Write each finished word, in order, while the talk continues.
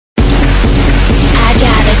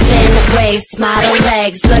waist, model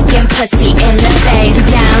legs, looking pussy in the face.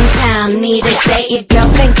 Downtown, need a date, your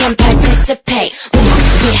girlfriend can participate.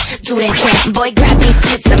 Ooh, yeah, do that thing. Boy, grab these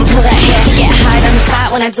tits and pull that hair. He get hard on the spot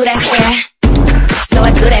when I do that stare, so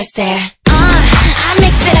I do that stare. I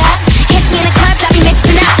mix it up. Catch me in the clubs, I be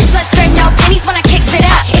mixing up. Short skirt, no panties when I kicks it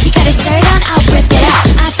up. If you got a shirt on, I'll rip it up.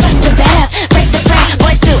 I fuck the bed up, break the frame.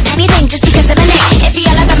 Boys do anything just because of a name. If you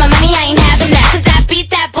yell about my money, I ain't having that, 'cause I beat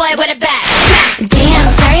that boy with a bat. Damn,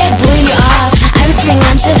 sorry I blew you off. I was doing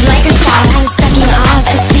lunch with Microsoft. I was sucking off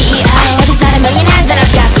a CEO. If he's not a millionaire, then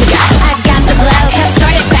I've got to go. I've got the blow, have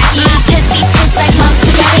started Becky. My pussy tastes like mom's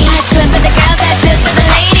spaghetti. I do it for the girls, I do it for the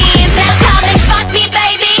ladies. Now come and fuck me,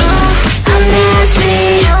 baby. I'm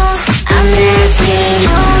nasty, I'm nasty,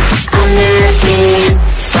 I'm nasty.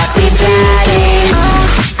 Fuck me, daddy.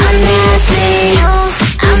 I'm nasty,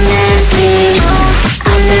 I'm nasty,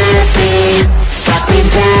 I'm nasty. Fuck me,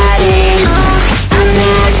 daddy. I'm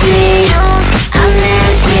nasty, I'm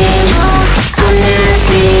nasty, I'm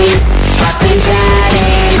nasty. Fuck me, daddy.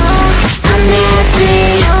 I'm nasty,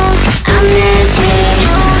 I'm nasty,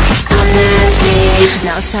 I'm nasty.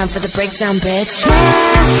 Now it's time for the breakdown, bitch.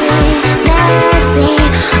 Nasty, nasty,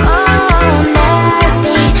 oh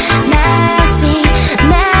nasty, nasty,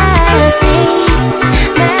 nasty, nasty.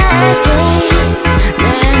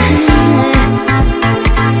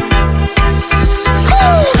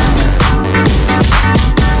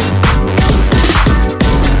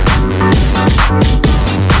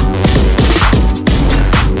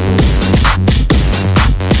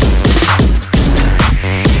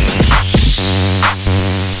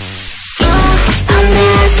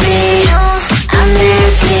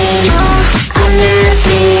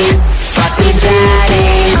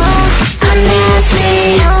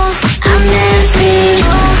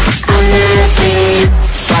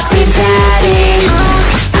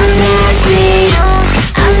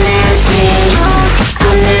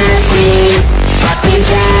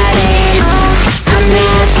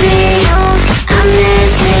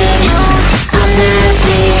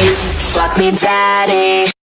 Fuck me, daddy.